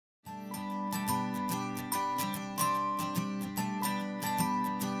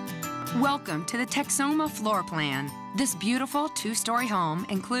Welcome to the Texoma floor plan. This beautiful two-story home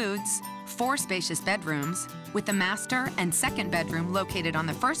includes 4 spacious bedrooms with the master and second bedroom located on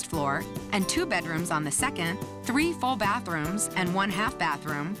the first floor and 2 bedrooms on the second, 3 full bathrooms and 1 half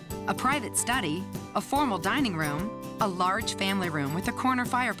bathroom, a private study, a formal dining room, a large family room with a corner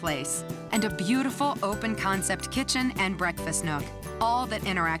fireplace, and a beautiful open concept kitchen and breakfast nook, all that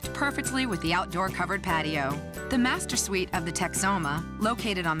interact perfectly with the outdoor covered patio. The master suite of the Texoma,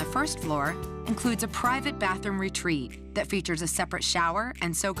 located on the first floor, includes a private bathroom retreat that features a separate shower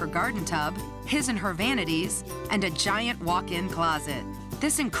and soaker garden tub, his and her vanities, and a giant walk-in closet.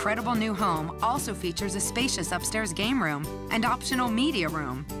 This incredible new home also features a spacious upstairs game room and optional media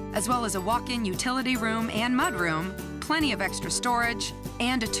room, as well as a walk-in utility room and mudroom, plenty of extra storage,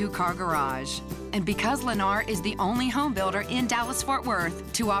 and a 2-car garage. And because Lennar is the only home builder in Dallas-Fort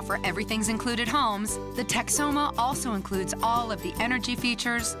Worth to offer everything's included homes, the Texoma also includes all of the energy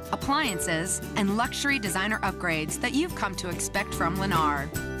features, appliances, and luxury designer upgrades that you've come to expect from Lennar.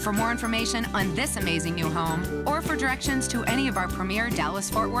 For more information on this amazing new home, or for directions to any of our premier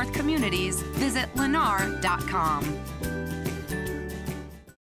Dallas-Fort Worth communities, visit lennar.com.